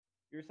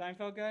You're a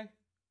Seinfeld guy?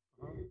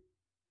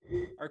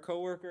 Our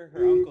coworker,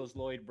 her uncle's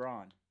Lloyd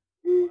Braun.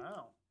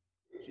 Wow.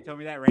 She told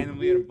me that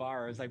randomly at a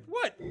bar. I was like,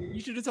 what?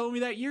 You should have told me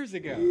that years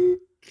ago.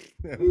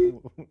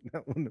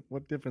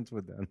 What difference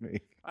would that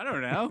make? I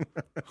don't know.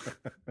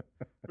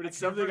 But it's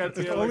something I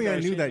feel If only like I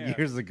knew should that know.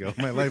 years ago,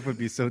 my life would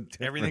be so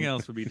different. Everything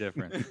else would be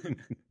different.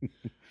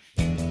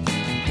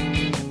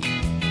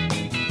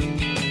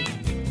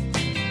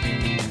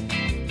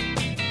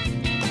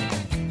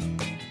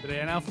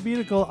 Today on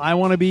Alphabetical, I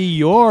Want to Be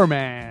Your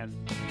Man.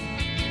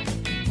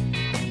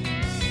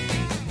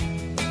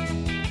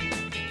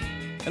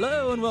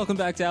 Hello and welcome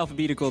back to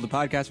Alphabetical, the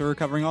podcast where we're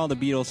covering all the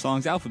Beatles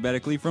songs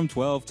alphabetically from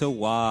 12 to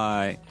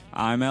Y.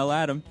 I'm L.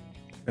 Adam.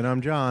 And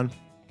I'm John.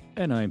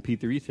 And I'm Pete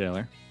the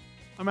Retailer.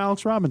 I'm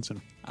Alex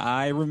Robinson.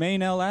 I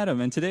remain L.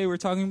 Adam, and today we're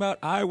talking about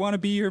I Want to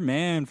Be Your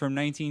Man from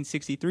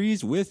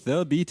 1963's With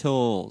the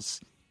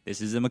Beatles.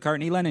 This is a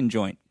McCartney-Lennon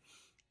joint.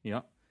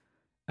 Yeah.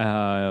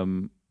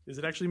 Is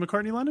it actually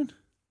McCartney-Lennon?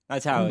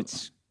 That's how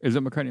it's... Is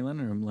it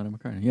McCartney-Lennon or Lennon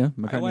McCartney? Yeah,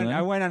 McCartney-Lennon.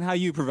 I went on how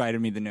you provided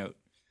me the note.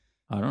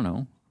 I don't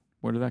know.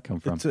 Where did that come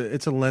from?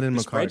 It's a Lennon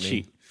The McCartney.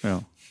 spreadsheet.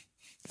 Oh.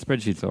 The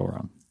spreadsheet's all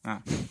wrong.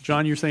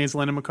 John, you're saying it's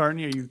Lennon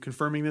McCartney? Are you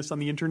confirming this on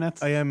the internet?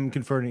 I am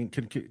confirming.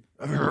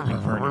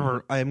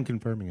 I am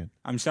confirming it.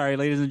 I'm sorry,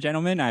 ladies and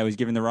gentlemen. I was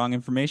given the wrong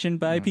information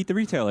by Pete the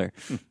Retailer.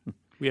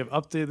 We have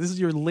this is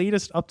your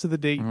latest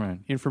up-to-the-date All right.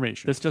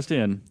 information. This just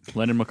in.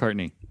 Lennon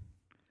McCartney.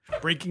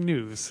 Breaking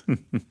news.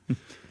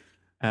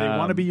 They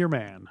want to be your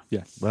man.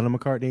 Yes. Lennon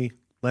McCartney.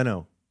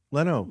 Leno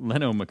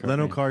McCartney.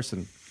 Leno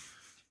Carson.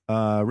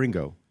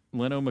 Ringo.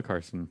 Leno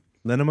McCarson.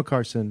 Leno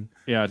McCarson.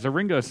 Yeah, it's a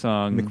Ringo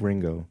song.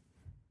 McRingo.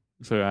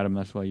 So, Adam,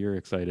 that's why you're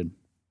excited.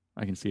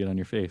 I can see it on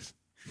your face.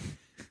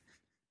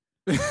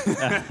 But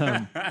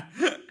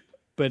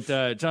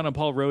John and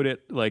Paul wrote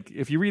it, like,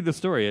 if you read the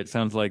story, it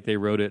sounds like they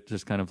wrote it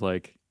just kind of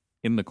like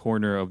in the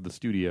corner of the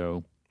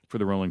studio for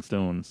the Rolling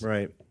Stones.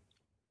 Right.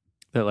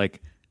 That,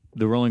 like,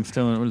 the Rolling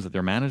Stones, what is it,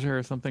 their manager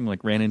or something,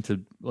 like, ran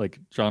into, like,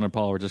 John and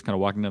Paul were just kind of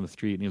walking down the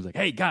street, and he was like,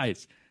 hey,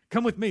 guys,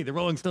 come with me. The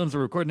Rolling Stones are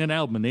recording an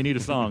album, and they need a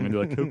song. And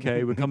they're like,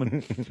 okay, we're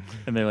coming.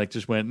 And they, like,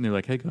 just went, and they're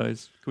like, hey,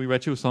 guys, can we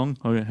write you a song?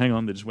 Okay, hang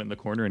on. They just went in the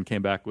corner and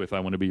came back with I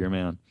Want to Be Your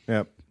Man.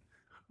 Yep.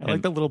 I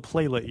like the little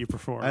playlet you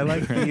performed. I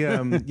like the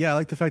I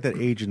like the fact that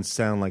agents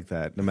sound like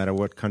that, no matter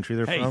what country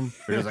they're from.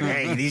 They're just like,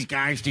 hey,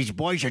 these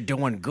boys are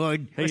doing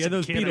good. Hey, yeah,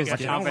 those kid, I Beatles. got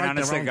you. Chomping like on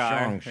a their own cigar.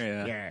 songs.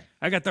 Yeah.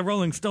 I got the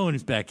Rolling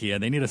Stones back here.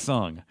 They need a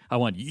song. I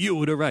want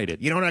you to write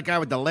it. You know that guy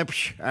with the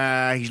lips?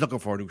 He's looking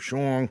for a new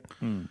song.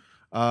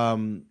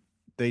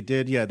 They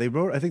did, yeah. They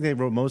wrote. I think they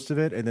wrote most of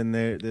it, and then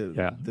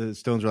the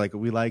Stones were like,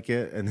 "We like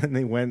it," and then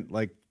they went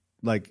like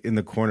in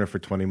the corner for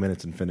 20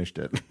 minutes and finished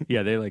it.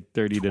 Yeah, they like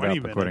dirtied it 20 up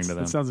minutes. according to them.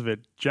 That sounds a bit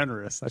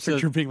generous. I So-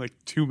 picture it being like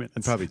 2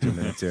 minutes. Probably 2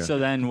 minutes. Yeah. So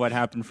then what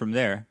happened from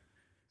there?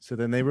 So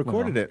then they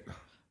recorded it.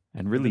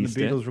 And And released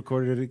the Beatles it.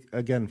 recorded it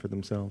again for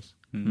themselves.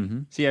 Mm-hmm.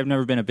 See, I've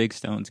never been a big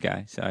Stones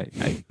guy, so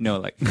I know,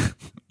 like...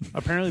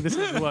 Apparently, this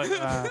is what.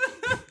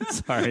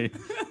 Sorry.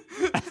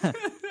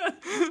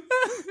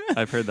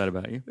 I've heard that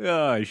about you.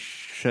 Oh,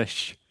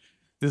 shush.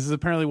 This is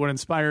apparently what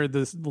inspired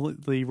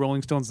the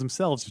Rolling Stones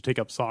themselves to take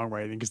up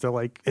songwriting, because they're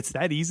like, it's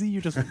that easy. You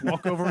just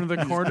walk over into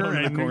the corner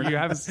and you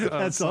have a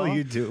That's all song.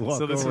 you do. Walk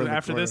So this over was in the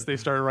after corner. this, they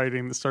started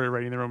writing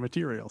their own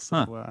material.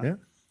 So Yeah.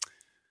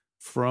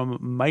 from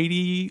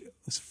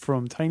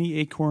Tiny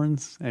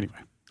Acorns. Anyway,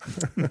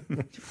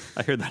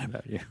 I heard that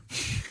about you.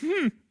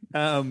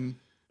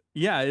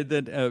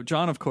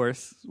 John, of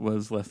course,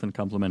 was less than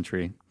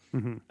complimentary.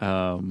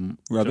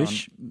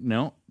 Rubbish?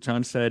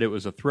 John said it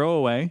was a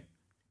throwaway.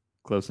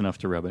 Close enough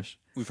to rubbish.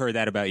 We've heard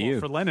that about you.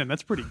 for Lennon,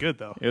 that's pretty good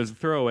though. It was a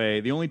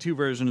throwaway. The only two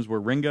versions were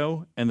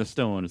Ringo and the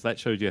Stones. That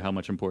shows you how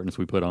much importance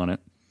we put on it.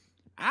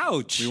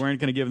 Ouch! We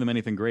weren't going to give them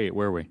anything great,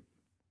 were we?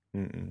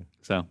 Mm-mm.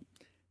 So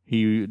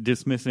he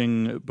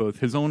dismissing both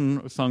his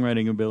own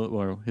songwriting ability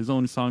or his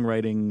own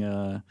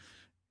songwriting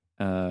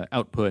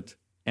output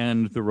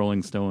and the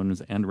Rolling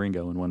Stones and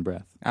Ringo in one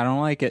breath. I don't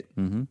like it.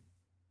 Mm-hmm.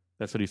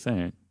 That's what he's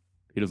saying.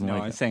 He doesn't No,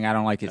 like I'm it. saying I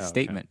don't like his Oh, okay.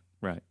 statement.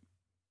 Right.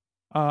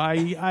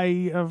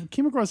 I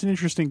came across an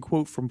interesting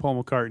quote from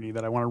Paul McCartney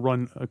that I want to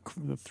run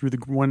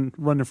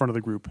run in front of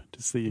the group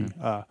to see.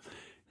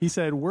 He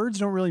said, "Words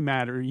don't really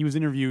matter." He was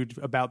interviewed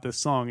about this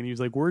song, and he was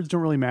like, "Words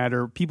don't really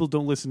matter. People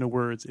don't listen to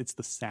words. It's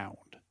the sound."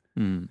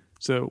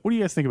 So, what do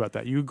you guys think about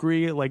that? You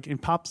agree? Like in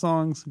pop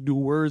songs, do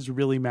words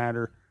really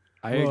matter?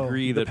 I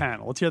agree The that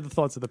panel. Let's hear the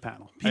thoughts of the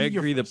panel. I Pete,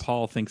 you're agree that first.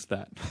 Paul thinks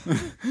that.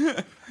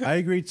 I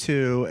agree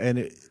too,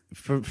 and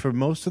for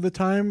most of the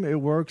time it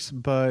works.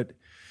 But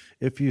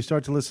if you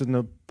start to listen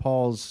to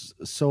Paul's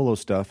solo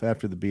stuff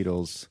after the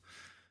Beatles,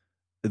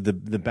 the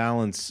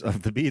balance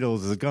of the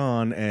Beatles is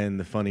gone, and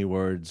the funny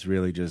words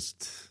really they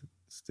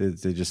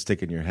just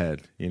stick in your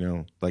head. You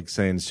know, like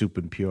saying soup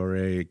and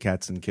puree,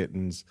 cats and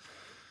kittens.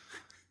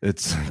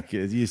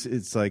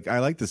 It's like I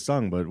like the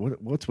song, but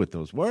what's with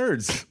those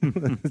words?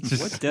 It's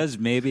just- What does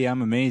 "Maybe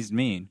I'm Amazed"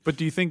 mean? But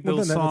do you think Well,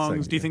 those then that's songs?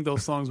 like- Do you think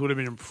those songs would have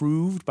been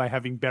improved by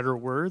having better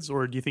words,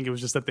 or do you think it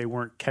was just that they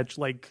weren't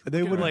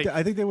They would. like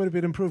I think they would have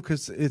been improved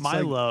because it's My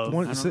like Love.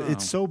 I don't know.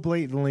 it's so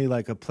blatantly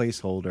like a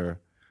placeholder.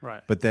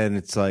 right? But then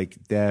it's like,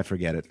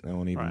 forget it. I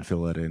won't even Right.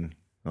 fill that in.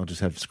 I'll just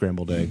have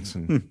scrambled eggs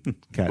and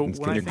cat But and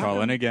when I skin. think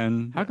Calling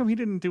again. How come he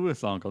didn't do a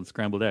song called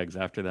Scrambled Eggs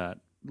after that?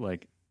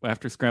 Like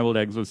after Scrambled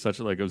Eggs was such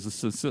it was a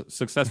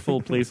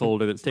successful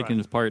placeholder that's taken Right.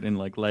 his part in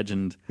like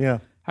legend. Yeah,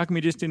 How come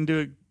he just didn't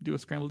do a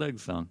Scrambled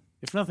Eggs song?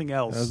 If nothing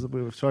else, as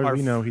far Our as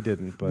we know, he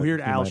didn't. But Weird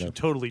he Al might should have.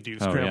 totally do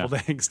Oh, scrambled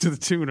yeah. eggs to the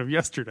tune of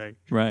Yesterday.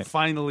 Right.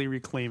 Finally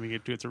reclaiming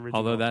it to its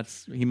original. Although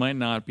he might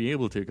not be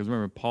able to because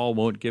remember Paul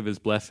won't give his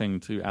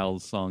blessing to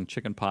Al's song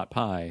Chicken Pot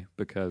Pie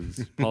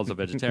because Paul's a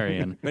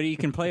vegetarian. But he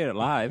can play it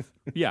live.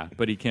 Yeah,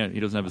 but he can't. He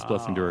doesn't have his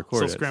blessing to record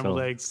so it. scrambled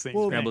eggs. Same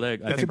Well, thing. Scrambled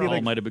egg. I That think could be Paul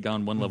like might have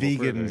gone one level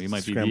vegan further. He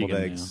might be scrambled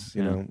vegan eggs,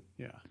 now. you know,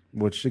 Yeah.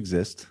 which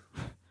exist.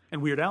 And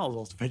Weird Al is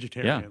also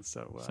vegetarian. Yeah.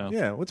 So, So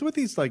Yeah, what's with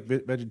these like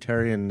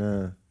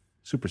vegetarian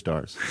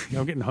superstars?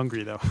 I'm getting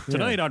hungry though.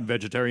 tonight on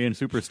Vegetarian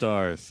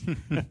Superstars,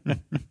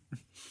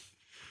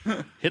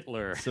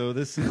 Hitler. So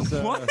this is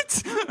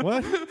What?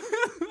 what?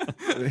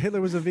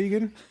 Hitler was a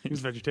vegan? He was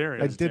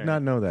vegetarian. I did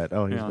not know that.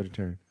 Oh, he was Yeah.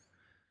 vegetarian.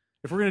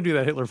 If we're gonna do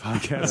that Hitler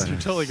podcast, you're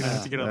totally gonna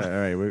have to get All on.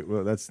 right,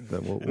 well, that's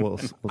we'll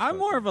I'm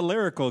more of a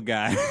lyrical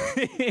guy.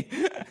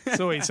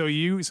 So wait,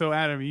 so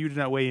Adam, you did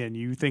not weigh in.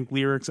 You think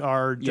lyrics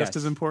are just Yes.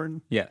 as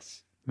important?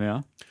 Yes.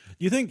 Yeah.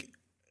 You think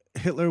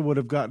Hitler would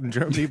have gotten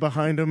Germany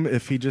behind him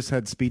if he just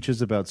had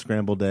speeches about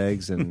scrambled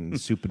eggs and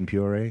soup and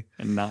puree?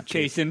 And not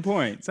Case in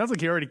point. Sounds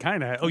like he already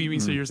kind of had. Oh, you mean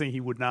so you're saying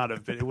he would not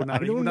have been? It would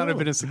not. I He would don't not have know.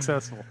 been as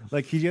successful.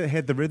 Like he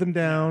had the rhythm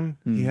down.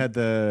 He had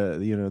the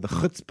the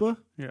chutzpah,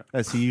 Yeah.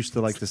 as he used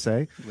to like to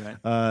say, Right.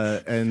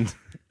 and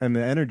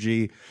the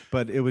energy.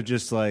 But it was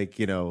just like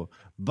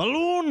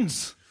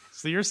balloons,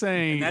 So you're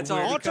saying And that's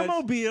all because,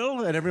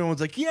 automobile, and everyone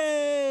was like,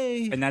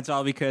 "Yay!" and that's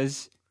all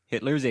because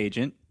Hitler's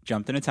agent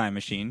jumped in a time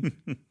machine,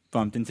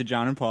 bumped into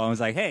John and Paul, and was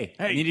like, "Hey,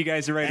 I need you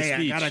guys to write a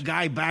speech.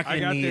 guy back I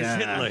got this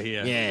Hitler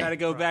here. Got to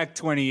go back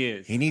 20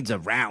 years." He needs a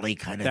rally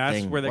kind of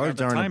That's thing. where they got Words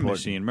the aren't time important.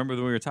 machine. Remember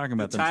that we were talking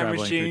about them Time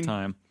traveling machine. through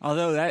time.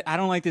 Although I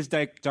don't like this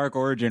dark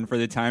origin for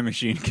the time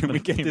machine. Can we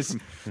get this?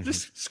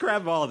 Just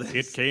scrap all this.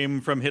 It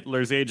came from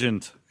Hitler's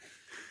agent.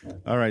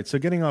 All right, so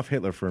getting off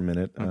Hitler for a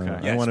minute. Okay.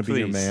 I Yes, want to be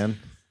your please. man.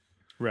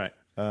 Right.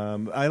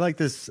 I like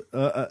this.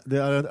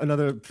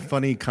 Another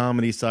funny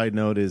comedy side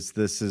note is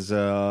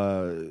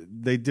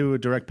they do a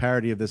direct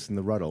parody of this in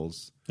the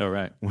Ruddles. Oh,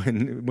 right.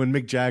 When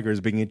Mick Jagger is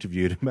being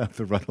interviewed about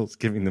the Ruddles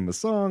giving them a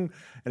song,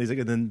 and he's like,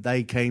 and then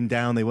they came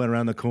down, they went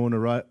around the corner,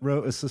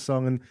 wrote us a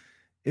song, and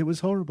it was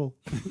horrible.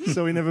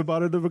 So he never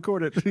bothered to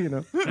record it.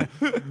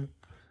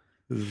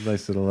 This is a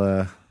nice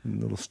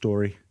little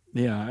story.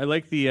 Yeah, I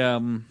like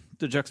the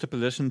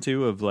juxtaposition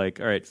too of like,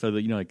 all right, so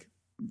that like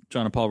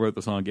John and Paul wrote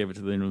the song, gave it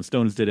to them, and the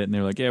Stones did it, and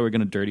they're like, yeah, we're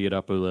gonna dirty it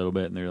up a little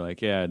bit, and they're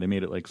like, yeah, they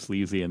made it like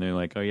sleazy, and they're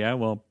like, oh yeah,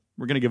 well,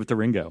 we're gonna give it to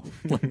Ringo.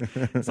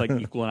 It's like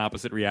equal and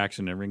opposite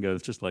reaction, and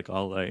Ringo's just like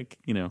all like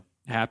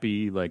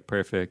happy, like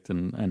perfect,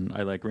 and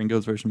I like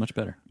Ringo's version much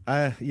better.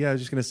 I was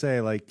just gonna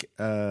say, like,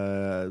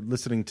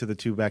 listening to the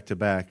two back to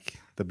back,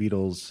 the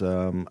Beatles.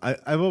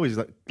 I've always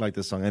liked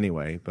this song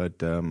anyway,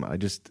 but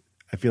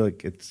I feel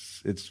like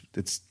it's.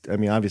 I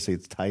mean, obviously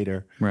it's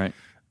tighter. Right.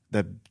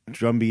 That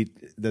drum beat,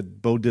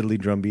 that Bo Diddley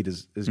drum beat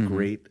is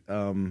great,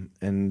 and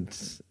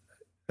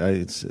it's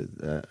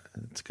a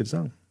good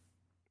song.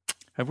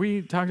 Have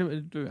we talked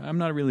about? I'm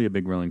not really a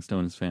big Rolling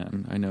Stones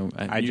fan. I know.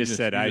 I just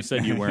said I-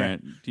 said you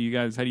weren't. Do you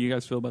guys? How do you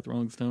guys feel about the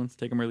Rolling Stones?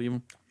 Take them or leave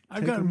them?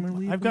 I've Take 'em or gotten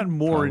leave I've gotten 'em?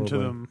 more into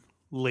Probably. them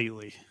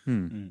lately,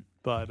 Hmm.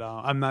 but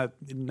I'm not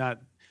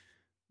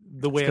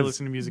the way I 'cause-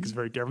 listen to music is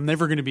very different. I'm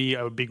never going to be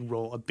a big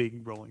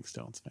Rolling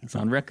Stones fan. It's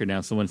on record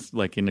now. So once,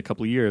 like in a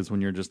couple of years,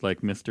 when you're just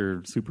like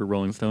Mr. Super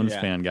Rolling Stones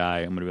Yeah. fan guy,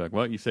 I'm gonna be like,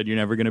 "Well, you said you're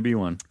never gonna be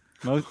one.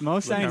 Most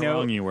Look I how know.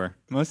 wrong you were."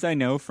 Most I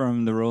know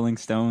from the Rolling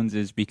Stones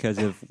is because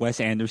of Wes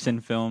Anderson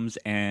films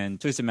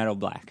and Twisted Metal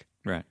Black,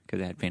 Right. because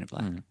they had Painted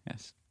Black.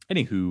 Yes.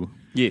 Anywho,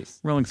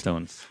 Yes. Rolling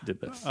Stones did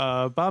this.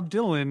 Bob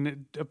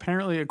Dylan,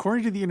 apparently,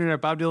 according to the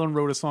internet, Bob Dylan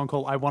wrote a song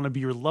called "I Want to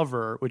Be Your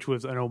Lover," which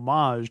was an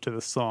homage to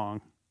the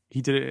song.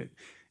 He did it,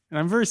 and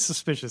I'm very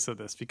suspicious of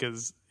this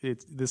because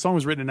the song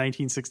was written in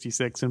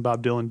 1966, and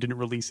Bob Dylan didn't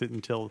release it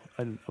until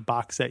a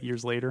box set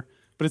years later.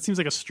 But it seems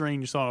like a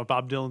strange song. If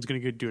Bob Dylan's going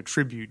to do a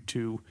tribute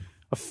to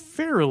a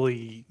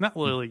fairly, not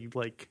really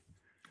like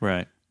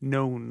Right.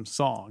 known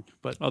song,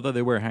 but Although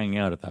they were hanging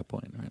out at that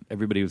point, right?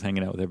 Everybody was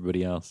hanging out with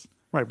everybody else.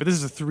 right. But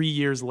this is 3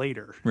 years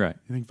later. Right.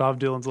 I think Bob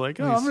Dylan's like,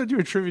 oh, I'm going to do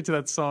a tribute to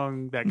that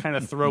song, that kind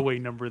of throwaway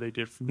number they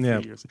did from 3 Yeah.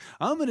 years.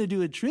 I'm going to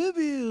do a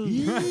tribute.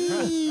 Yeah.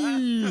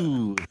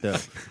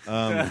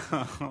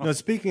 No,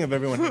 speaking of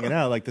everyone hanging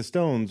out, like the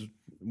Stones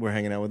were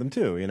hanging out with them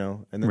too,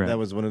 and Right. that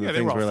was one of the Yeah, they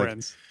things were all where like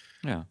friends.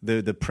 Yeah.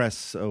 the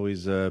press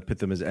always pit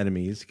them as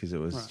enemies because it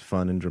was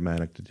fun and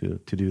dramatic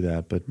to do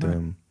that. But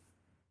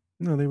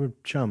no, they were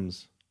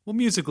chums. Well,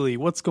 musically,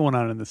 what's going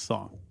on in this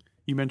song?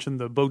 You mentioned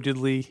the Bo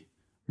Diddley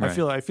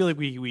Right. I feel like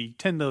we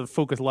tend to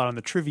focus a lot on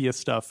the trivia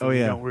stuff. And Oh,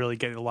 yeah. we don't really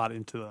get a lot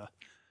into the.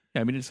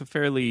 Yeah, I mean, it's a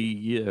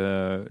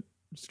fairly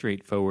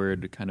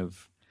straightforward kind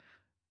of,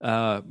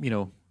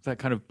 that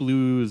kind of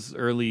blues,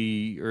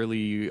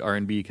 early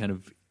R&B kind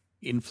of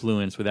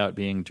influence without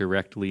being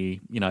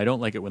directly, I don't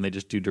like it when they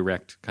just do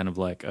direct kind of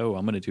like, oh,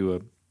 I'm going to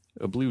do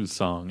a blues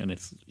song, and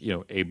it's,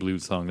 a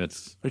blues song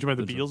that's... Are you talking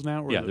about the Beatles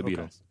now? Or Yeah, the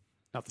Beatles.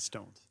 Not the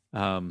Stones.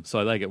 So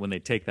I like it when they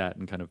take that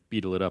and kind of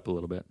beatle it up a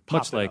little bit. Pop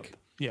Much it like... up.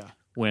 Yeah.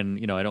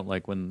 When I don't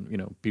like when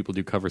people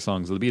do cover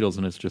songs of the Beatles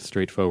and it's just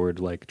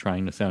straightforward, like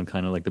trying to sound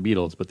kind of like the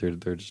Beatles, but they're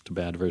just a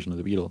bad version of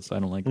the Beatles. I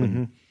don't like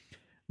when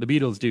the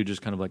Beatles do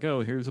just kind of like,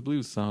 oh, here's a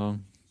blues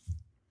song.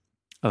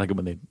 I like it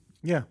when they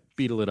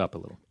beatle it up a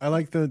little. I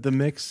like the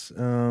mix,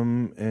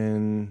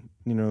 and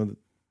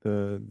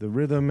the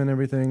rhythm and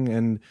everything.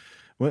 And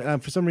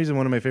for some reason,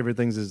 one of my favorite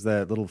things is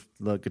that little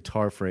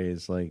guitar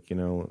phrase, like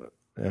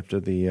after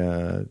the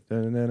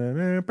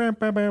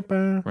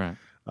Right.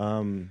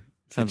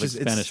 Sounds like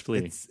Spanish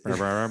Flea. It's got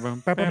a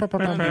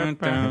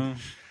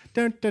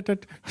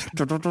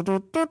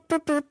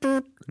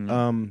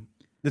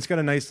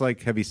nice almost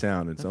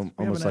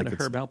Almost like like a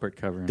it's Herb Alpert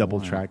cover. in a double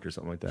while. tracked or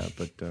something like that.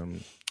 But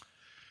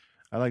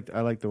I like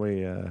the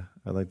way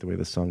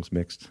the song's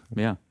mixed.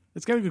 Yeah.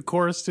 It's got a good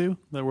chorus too,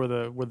 where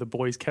the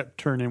boys kept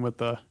turning with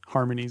the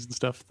harmonies and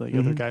stuff. The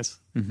other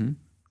guys,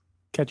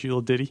 catchy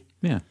little ditty.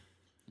 Yeah.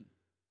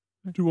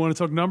 Do you want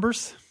to talk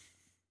numbers?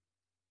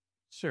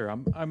 Sure.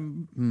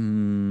 I'm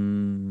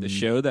The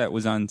show that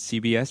was on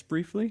CBS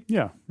briefly.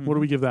 Yeah. What do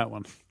we give that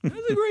one? It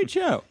was a great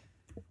show.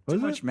 Was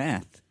Too it? much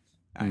math.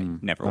 I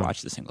never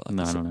watched a single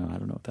No, I episode. don't know. I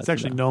don't know what that's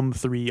It's actually about.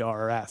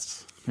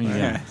 Num3RS.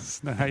 Yeah.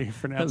 That's not how you That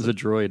pronounce was a it.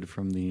 droid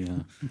from the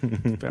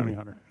Bounty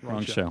Hunter.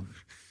 wrong show.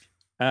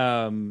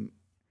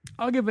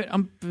 I'll give it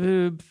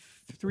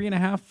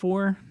 3.5,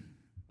 4,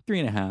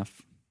 3.5,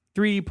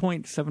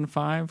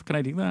 3.75. Can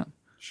I do that?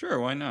 Sure,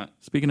 why not?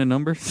 Speaking of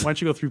numbers, Why don't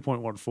you go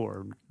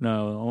 3.14?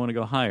 no, I want to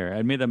go higher.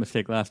 I made that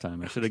mistake last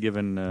time. I should have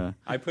given.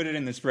 I put it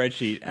in the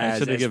spreadsheet I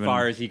should've as given-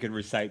 far as he could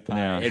recite pi.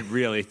 Yeah. It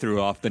really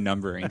threw off the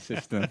numbering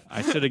system.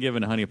 I should have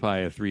given Honey Pie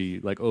a 3,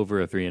 like over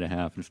a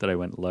 3.5. Instead, I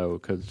went low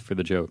for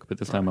the joke. But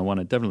this time, I want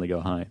to definitely go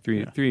high.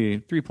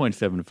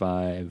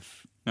 3.75.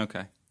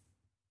 Okay.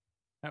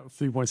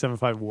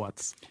 3.75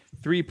 watts.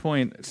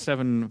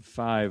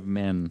 3.75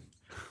 men.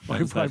 Why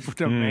That was I that- put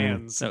down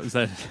mans? That was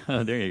that.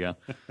 There you go.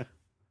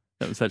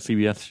 That was that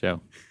CBS show.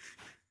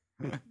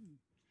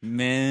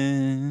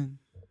 Man.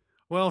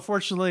 Well,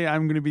 unfortunately,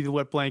 I'm going to be the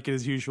wet blanket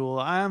as usual.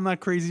 I'm not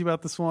crazy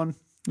about this one.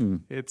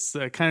 It's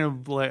kind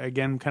of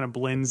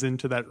blends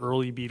into that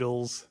early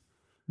Beatles.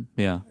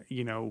 Yeah.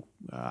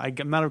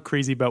 I'm not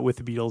crazy about With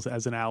the Beatles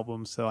as an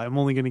album, so I'm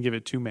only going to give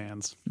it 2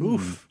 mans.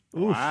 Oof.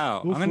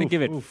 Wow. I'm going to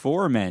give it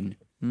 4 men.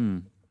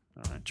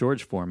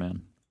 George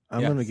Foreman.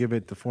 I'm Yes. going to give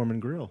it the Foreman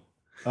Grill.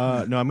 No,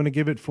 I'm going to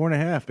give it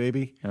 4.5,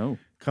 baby. Oh.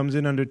 Comes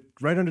in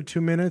right under 2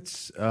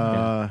 minutes.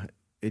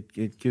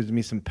 It gives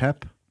me some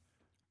pep.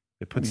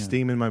 It puts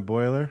steam in my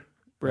boiler.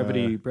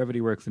 Brevity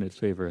works in its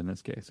favor in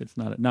this case. It's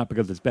not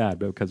because it's bad,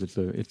 but because it's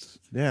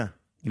Yeah.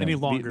 Any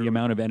longer the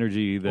amount of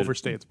energy that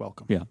Overstay its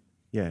welcome. Yeah.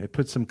 Yeah, it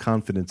puts some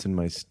confidence in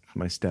my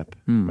step,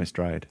 my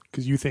stride.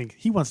 Because you think,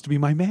 he wants to be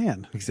my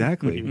man.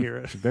 Exactly. You hear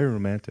it. It's very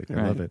romantic. I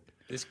Right. love it.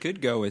 This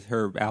could go with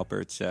Herb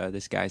Alpert's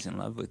This Guy's in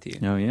Love with You.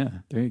 Oh yeah.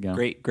 There you go.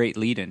 Great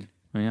lead-in.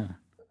 Oh yeah.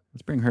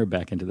 Let's bring her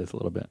back into this a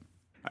little bit.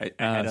 I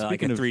had like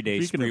speaking a of- 3-day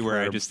speaking spree of where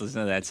I Herb- just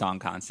listened to that song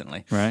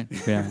constantly. Right?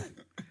 Yeah.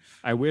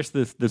 I wish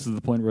this is the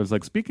point where I was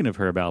like, speaking of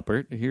Herb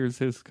Alpert, here's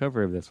his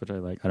cover of this, which I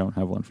like. I don't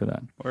have one for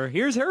that. Or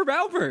here's Herb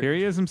Alpert. Here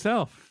he is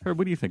himself. Herb,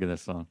 what do you think of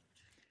this song?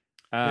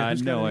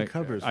 who's got No, any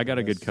covers I got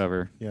for a good this?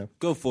 cover. Yeah.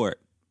 Go for it.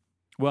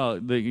 Well,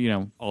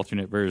 the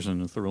alternate version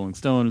is the Rolling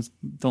Stones.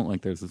 Don't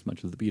like theirs as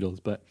much as the Beatles,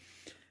 but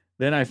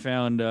then I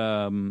found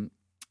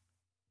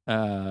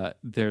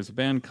there's a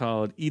band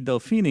called I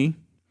Delfini,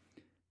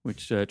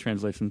 which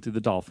translates into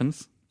the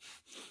Dolphins,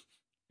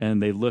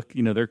 and they look,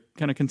 they're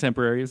kind of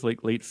contemporaries,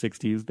 like late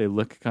 '60s. They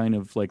look kind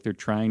of like they're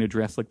trying to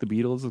dress like the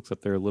Beatles,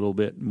 except they're a little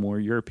bit more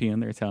European.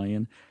 They're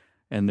Italian,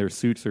 and their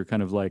suits are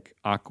kind of like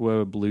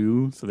aqua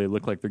blue, so they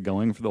look like they're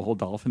going for the whole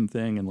dolphin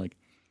thing, and like.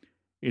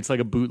 It's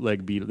like a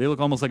bootleg Beatles. They look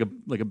almost like a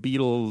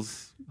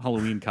Beatles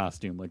Halloween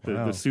costume. Like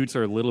the suits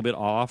are a little bit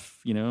off,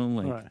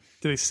 like Right.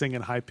 Do they sing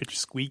in high pitched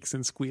squeaks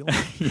and squeals?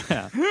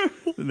 yeah.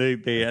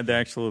 They had the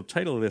actual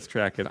title of this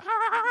track is.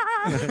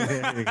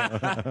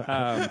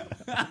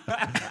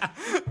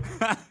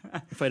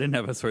 If I didn't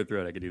have a sore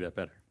throat, I could do that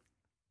better.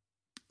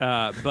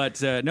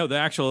 But no,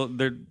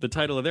 the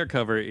title of their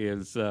cover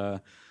is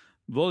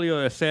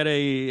Voglio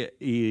essere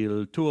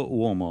il tuo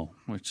uomo,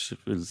 which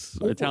is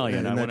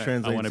Italian. And I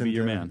that want to be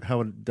your into man. How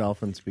would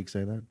dolphin speak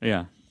say that?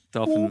 Yeah,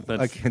 dolphin.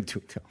 I can't do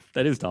it.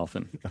 That is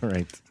dolphin. All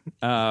right.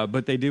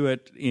 But they do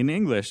it in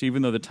English,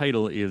 even though the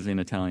title is in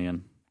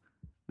Italian.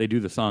 They do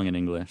the song in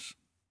English,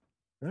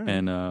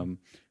 and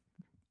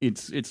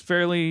it's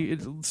fairly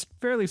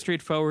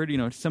straightforward.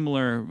 It's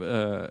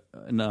similar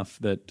enough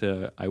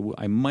that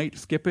I might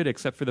skip it,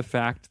 except for the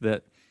fact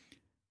that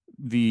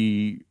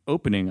the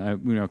opening,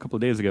 a couple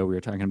of days ago, we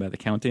were talking about the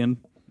count-in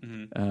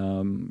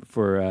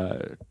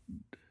for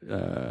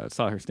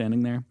Saw Her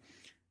Standing There.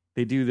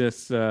 They do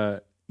this,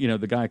 the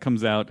guy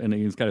comes out and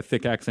he's got a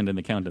thick accent in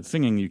the count-in.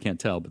 Singing, you can't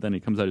tell, but then he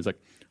comes out, he's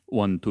like,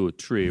 1, 2,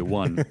 3,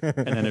 1,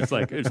 and then it's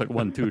like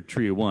 1, 2,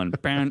 3, 1.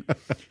 Bam.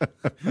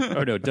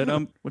 Oh no,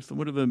 da-dum.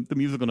 What are the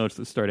musical notes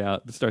that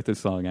start this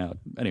song out?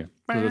 Anyway,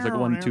 so there's like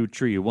 1, 2,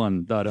 3,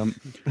 1, da-dum.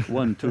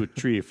 1, 2,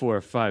 3,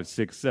 4, 5,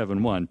 6,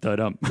 7, 1,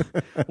 da-dum.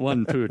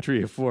 1, 2,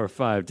 3, 4,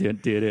 5,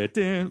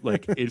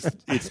 like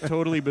it's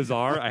totally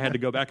bizarre. I had to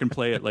go back and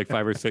play it like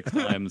 5 or 6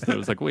 times. I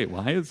was like, wait,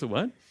 why is it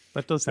what?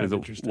 That does sound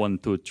interesting. 1,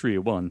 2, 3,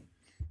 1.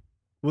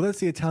 Well, that's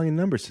the Italian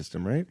number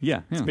system, right?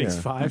 Yeah. Space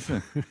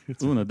 5.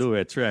 Uno,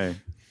 due, tre.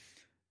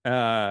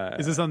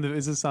 Is this on?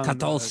 Is this on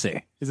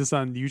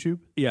YouTube?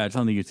 Yeah, it's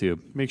on the YouTube.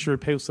 Make sure to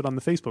post it on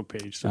the Facebook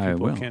page so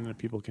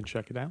people can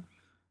check it out.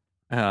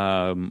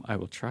 I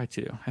will try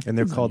to. And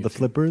they're called the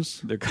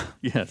Flippers?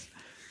 Yes.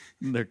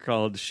 They're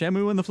called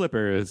Shamu and the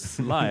Flippers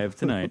live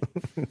tonight.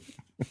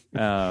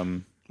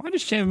 Why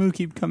does Shamu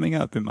keep coming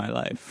up in my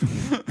life?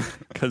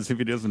 Because if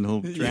he doesn't,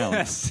 he'll drown.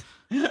 Yes.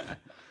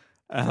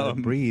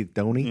 Breathe,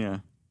 don't he?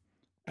 Yeah.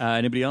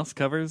 Anybody else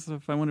covers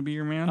If I Want to Be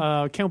Your Man?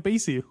 Count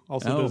Basie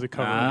also does a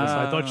cover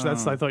of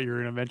this. I thought you were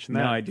going to mention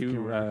that. No, I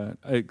do.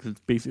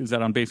 Is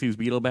that on Basie's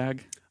Beetle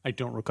Bag? I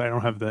don't recall. I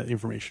don't have the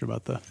information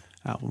about the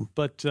album,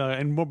 but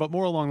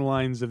more along the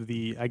lines of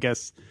the. I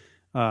guess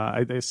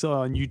I saw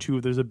on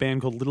YouTube. There's a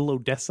band called Little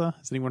Odessa.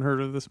 Has anyone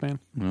heard of this band?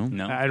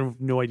 No. I have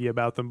no idea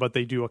about them, but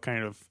they do a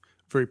kind of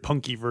very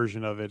punky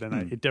version of it,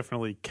 and it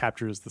definitely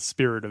captures the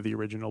spirit of the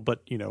original.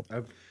 But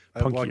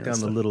I walked down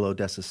the Little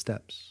Odessa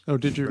steps. Oh,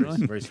 did you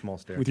really? Very small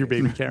staircase. With your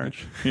baby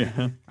carriage.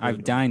 Yeah.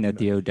 I've dined at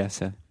the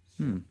Odessa.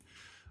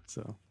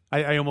 So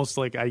I almost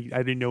I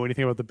didn't know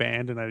anything about the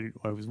band, and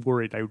I was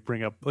worried I would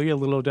bring up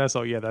Little Odessa.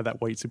 Oh yeah,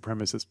 that white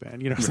supremacist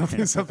band,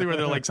 something where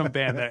they're like some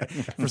band that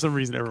for some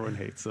reason everyone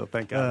hates. So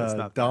thank God it's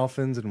not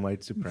Dolphins and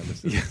white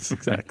supremacists. Yes,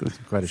 exactly. It's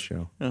quite a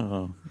show.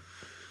 Oh.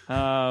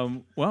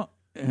 Well,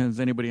 is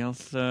anybody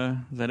else? Is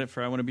that it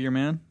for I Want to Be Your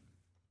Man?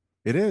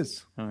 It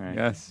is. All right.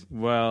 Yes.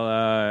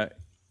 Well,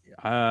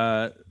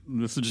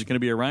 this is just going to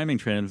be a rhyming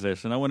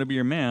transition. I want to be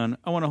your man.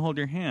 I want to hold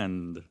your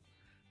hand.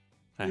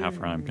 A half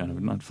rhyme, kind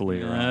of, not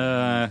fully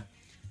around.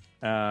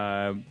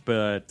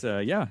 But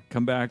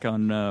come back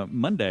on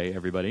Monday,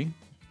 everybody,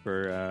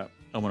 for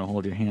I Want to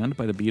Hold Your Hand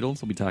by the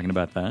Beatles. We'll be talking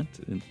about that.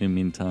 In the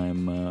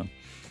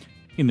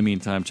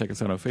meantime, check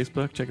us out on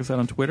Facebook. Check us out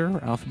on Twitter.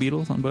 Alpha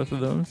Beatles on both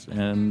of those.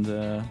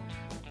 And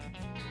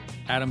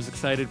Adam's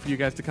excited for you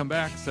guys to come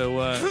back,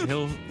 so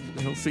he'll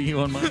see you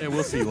on Monday.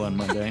 We'll see you on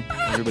Monday.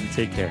 Everybody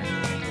take care.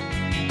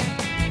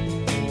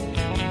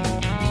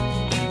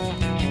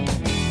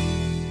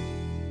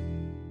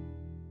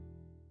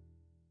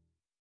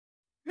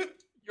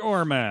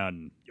 Your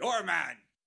man. Your man.